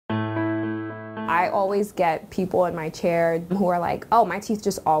I always get people in my chair who are like, oh, my teeth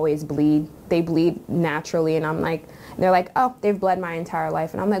just always bleed. They bleed naturally. And I'm like, they're like, oh, they've bled my entire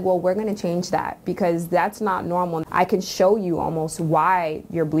life. And I'm like, well, we're going to change that because that's not normal. I can show you almost why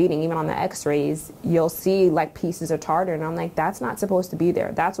you're bleeding. Even on the x-rays, you'll see like pieces of tartar. And I'm like, that's not supposed to be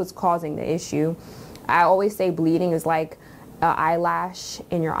there. That's what's causing the issue. I always say bleeding is like an eyelash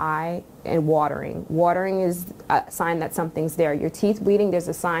in your eye and watering. Watering is a sign that something's there. Your teeth bleeding, there's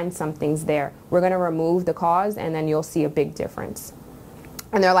a sign something's there. We're going to remove the cause and then you'll see a big difference.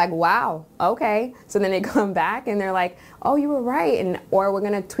 And they're like, wow, okay. So then they come back and they're like, oh, you were right. Or we're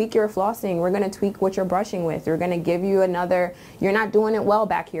going to tweak your flossing. We're going to tweak what you're brushing with. We're going to give you another, you're not doing it well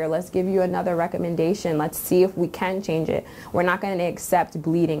back here. Let's give you another recommendation. Let's see if we can change it. We're not going to accept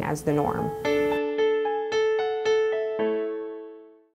bleeding as the norm.